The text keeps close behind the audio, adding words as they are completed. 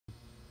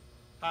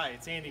Hi,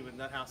 it's Andy with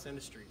NutHouse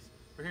Industries.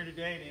 We're here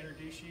today to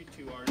introduce you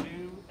to our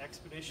new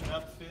Expedition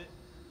upfit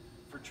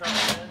for truck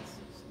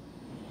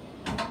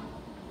beds.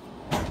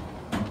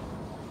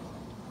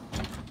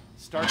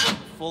 Starts with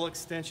full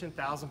extension,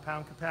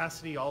 1,000-pound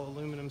capacity, all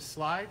aluminum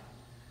slide.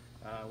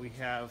 We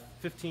have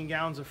 15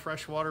 gallons of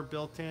fresh water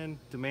built in,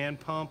 demand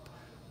pump,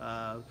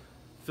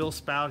 fill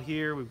spout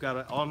here. We've got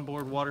an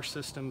onboard water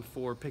system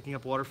for picking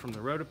up water from the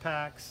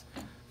RotoPax,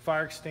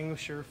 fire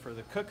extinguisher for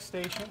the cook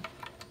station.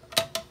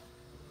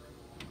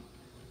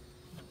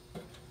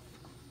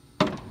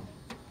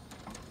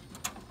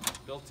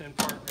 Built-in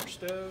partner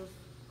stove,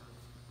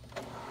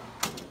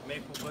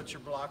 maple butcher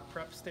block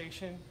prep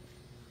station.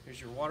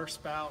 Here's your water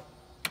spout.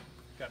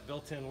 Got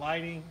built-in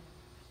lighting,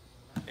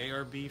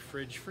 ARB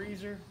fridge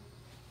freezer,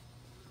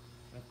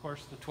 and of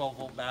course the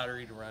 12-volt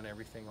battery to run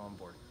everything on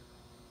board.